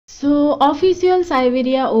So official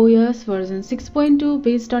Syberia OS version 6.2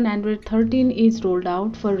 based on Android 13 is rolled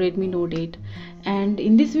out for Redmi Note 8, and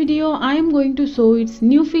in this video I am going to show its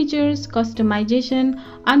new features, customization,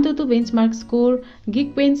 Antutu benchmark score,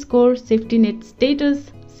 Geekbench score, safety net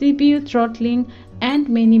status, CPU throttling, and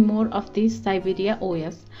many more of this Syberia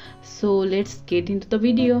OS. So let's get into the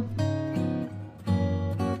video.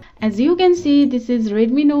 As you can see, this is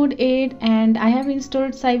Redmi Note 8 and I have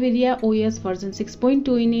installed Syberia OS version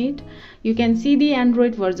 6.2 in it. You can see the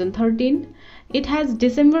Android version 13. It has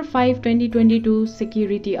December 5, 2022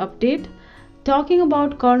 security update. Talking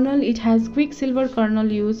about kernel, it has Quicksilver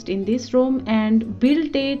kernel used in this ROM, and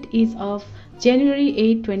build date is of January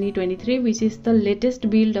 8, 2023, which is the latest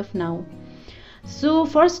build of now. So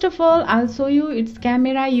first of all, I'll show you its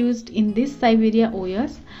camera used in this Syberia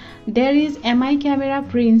OS. There is MI camera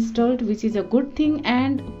pre-installed, which is a good thing,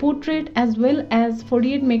 and portrait as well as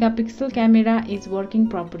 48 megapixel camera is working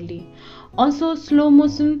properly. Also slow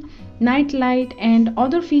motion, night light and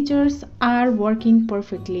other features are working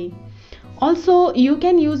perfectly. Also you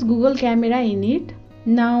can use Google camera in it.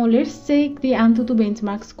 Now let's check the Antutu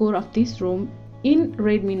benchmark score of this ROM in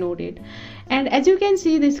Redmi Note 8, and as you can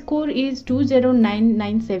see the score is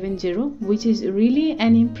 209970, which is really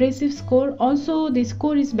an impressive score. Also the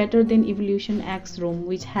score is better than Evolution X ROM,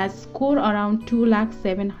 which has score around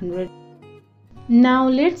 2,700,000. Now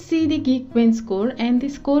let's see the Geekbench score, and the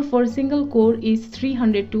score for single core is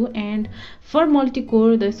 302 and for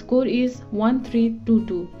multi-core the score is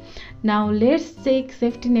 1322. Now let's check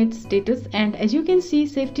safety net status, and as you can see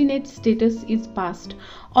safety net status is passed.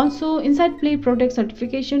 Also inside Play Protect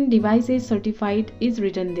certification, device is certified is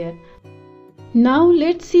written there. Now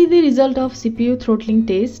let's see the result of CPU throttling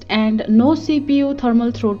test, and no CPU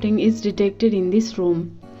thermal throttling is detected in this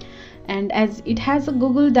ROM. And as it has a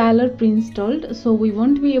Google dialer pre-installed, so we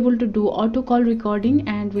won't be able to do auto call recording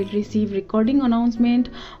and will receive recording announcement,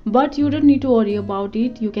 but you don't need to worry about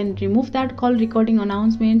it. You can remove that call recording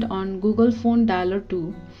announcement on Google phone dialer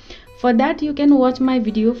too. For that you can watch my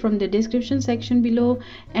video from the description section below,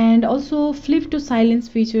 and also flip to silence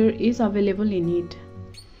feature is available in it.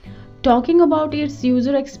 Talking about its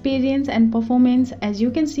user experience and performance, as you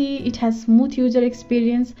can see it has smooth user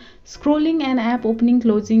experience. Scrolling and app opening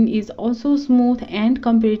closing is also smooth and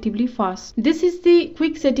comparatively fast. This is the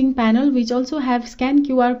quick setting panel, which also have scan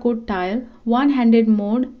QR code tile, one-handed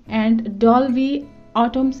mode and Dolby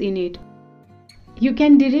Atoms in it. You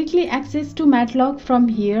can directly access to Matlock from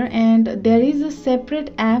here, and there is a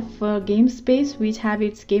separate app for game space which have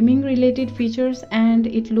its gaming related features, and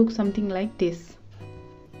it looks something like this.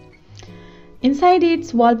 Inside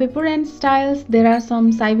its wallpaper and styles, there are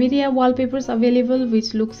some Syberia wallpapers available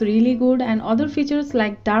which looks really good, and other features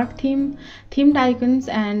like dark theme, themed icons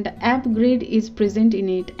and app grid is present in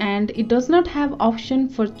it, and it does not have option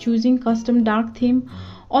for choosing custom dark theme.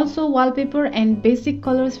 Also wallpaper and basic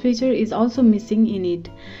colors feature is also missing in it.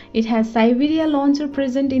 It has Syberia launcher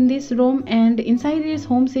present in this ROM, and inside its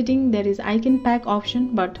home setting there is icon pack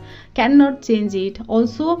option but cannot change it.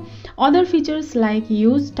 Also other features like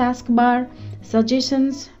use taskbar,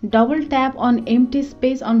 suggestions, double tap on empty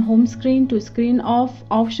space on home screen to screen off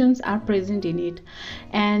options are present in it,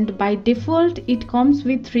 and by default it comes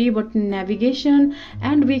with 3-button navigation,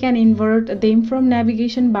 and we can invert them from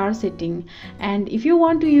navigation bar setting. And if you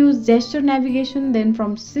want to use gesture navigation, then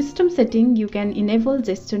from system setting you can enable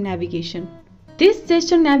gesture navigation. This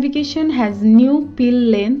gesture navigation has new pill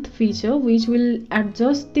length feature, which will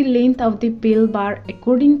adjust the length of the pill bar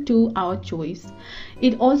according to our choice.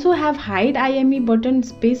 It also have hide IME button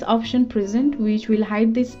space option present, which will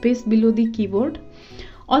hide the space below the keyboard.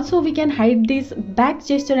 Also we can hide this back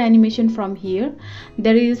gesture animation from here.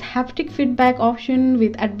 There is haptic feedback option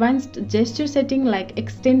with advanced gesture setting like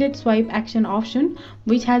extended swipe action option,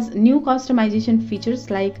 which has new customization features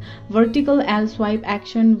like vertical L swipe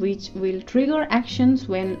action, which will trigger actions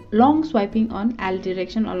when long swiping on L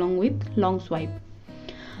direction along with long swipe.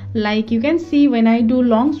 Like you can see, when I do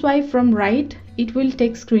long swipe from right it will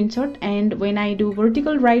take screenshot, and when I do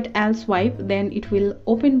vertical right L swipe then it will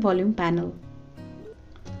open volume panel.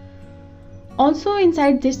 Also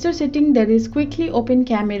inside gesture setting there is quickly open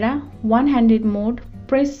camera, one-handed mode,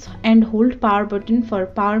 press and hold power button for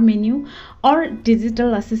power menu or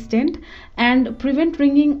digital assistant, and prevent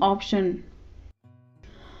ringing option.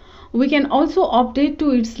 We can also update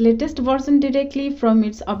to its latest version directly from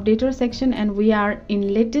its updater section, and we are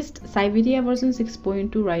in latest Syberia version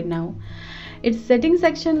 6.2 right now. Its settings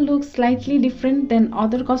section looks slightly different than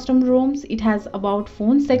other custom ROMs. It has about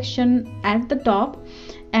phone section at the top,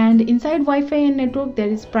 and inside Wi-Fi and network there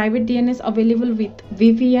is private DNS available with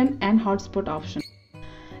VPN and hotspot option.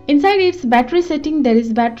 Inside its battery setting, there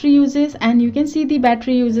is battery uses, and you can see the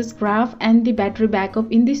battery uses graph, and the battery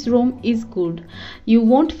backup in this ROM is good. You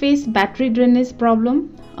won't face battery drainage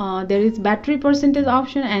problem. There is battery percentage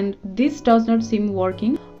option, and this does not seem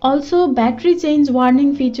working. Also, battery change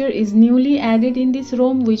warning feature is newly added in this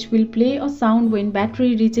ROM, which will play a sound when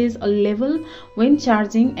battery reaches a level when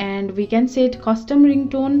charging, and we can set custom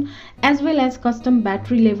ringtone as well as custom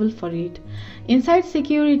battery level for it. Inside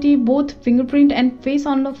security, both fingerprint and face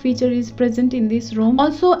unlock feature is present in this ROM.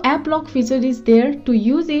 Also, app lock feature is there. To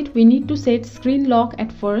use it, we need to set screen lock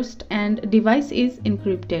at first, and device is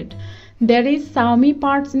encrypted. There is Xiaomi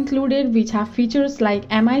parts included, which have features like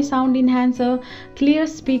MI sound enhancer, clear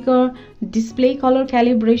speaker, display color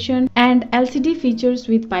calibration, and LCD features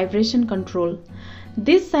with vibration control.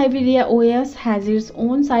 This Syberia OS has its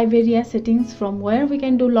own Syberia settings, from where we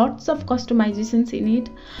can do lots of customizations in it.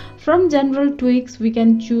 From general tweaks, we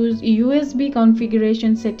can choose USB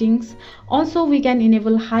configuration settings. Also, we can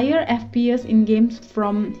enable higher FPS in games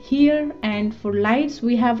from here, and for lights,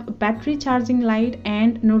 we have battery charging light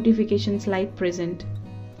and notifications light present.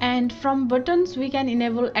 And from buttons, we can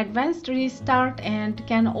enable advanced restart and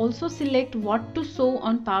can also select what to show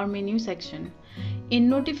on power menu section. In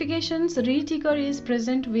notifications, reticker is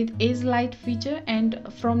present with edge light feature, and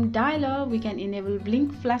from dialer we can enable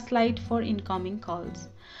blink flashlight for incoming calls.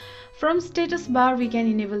 From status bar, we can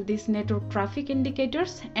enable these network traffic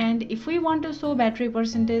indicators, and if we want to show battery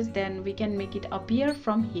percentage, then we can make it appear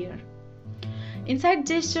from here. Inside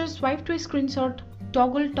gesture, swipe to screenshot,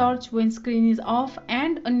 toggle torch when screen is off,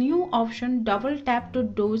 and a new option, double tap to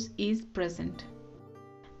doze, is present.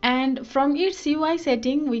 And from its UI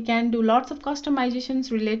setting, we can do lots of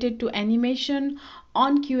customizations related to animation,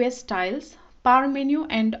 on QS styles, power menu,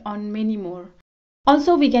 and on many more.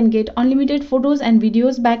 Also, we can get unlimited photos and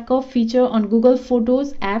videos backup feature on Google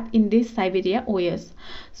Photos app in this Syberia OS.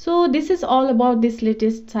 So this is all about this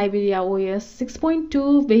latest Syberia OS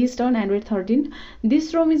 6.2 based on Android 13.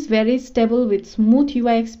 This ROM is very stable with smooth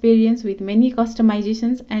UI experience with many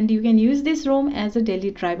customizations, and you can use this ROM as a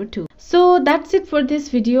daily driver too. So that's it for this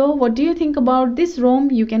video. What do you think about this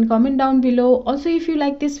ROM? You can comment down below. Also, if you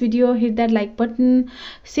like this video, hit that like button,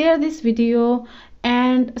 share this video,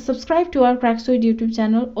 and subscribe to our Craxoid YouTube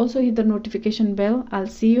channel. Also hit the notification bell. I'll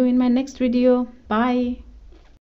see you in my next video. Bye.